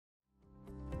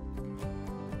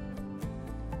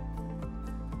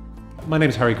My name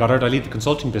is Harry Goddard. I lead the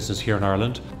consulting business here in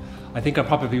Ireland. I think I'm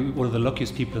probably one of the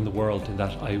luckiest people in the world in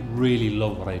that I really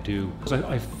love what I do. Because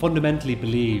I fundamentally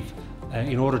believe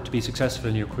in order to be successful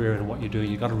in your career and what you do,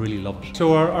 you've got to really love it.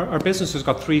 So our business has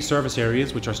got three service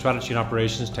areas, which are strategy and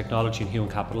operations, technology and human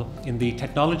capital. In the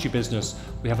technology business,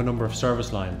 we have a number of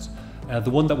service lines. The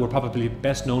one that we're probably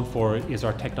best known for is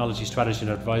our technology strategy and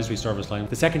advisory service line.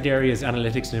 The second area is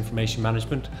analytics and information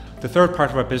management. The third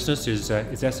part of our business is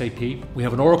SAP. We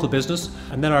have an Oracle business,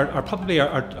 and then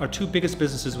our two biggest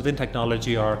businesses within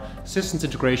technology are systems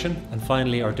integration and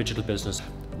finally our digital business.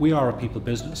 We are a people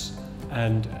business,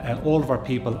 and all of our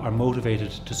people are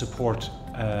motivated to support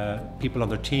people on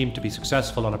their team to be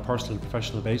successful on a personal and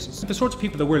professional basis. The sorts of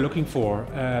people that we're looking for,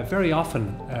 very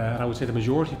often, and I would say the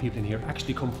majority of people in here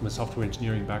actually come from a software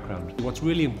engineering background. What's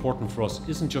really important for us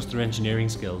isn't just their engineering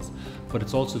skills, but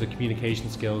it's also the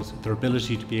communication skills, their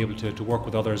ability to be able to work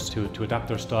with others, to adapt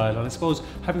their style. And I suppose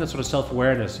having that sort of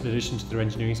self-awareness in addition to their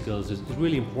engineering skills is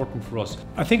really important for us.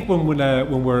 I think when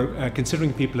we're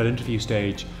considering people at interview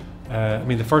stage,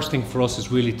 the first thing for us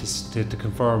is really to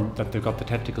confirm that they've got the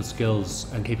technical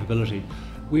skills and capability.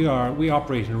 We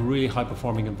operate in a really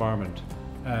high-performing environment.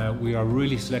 We are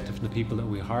really selective in the people that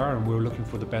we hire, and we're looking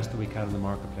for the best that we can in the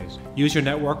marketplace. Use your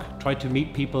network, try to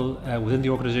meet people within the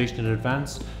organisation in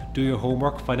advance, do your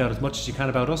homework, find out as much as you can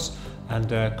about us, and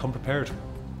come prepared.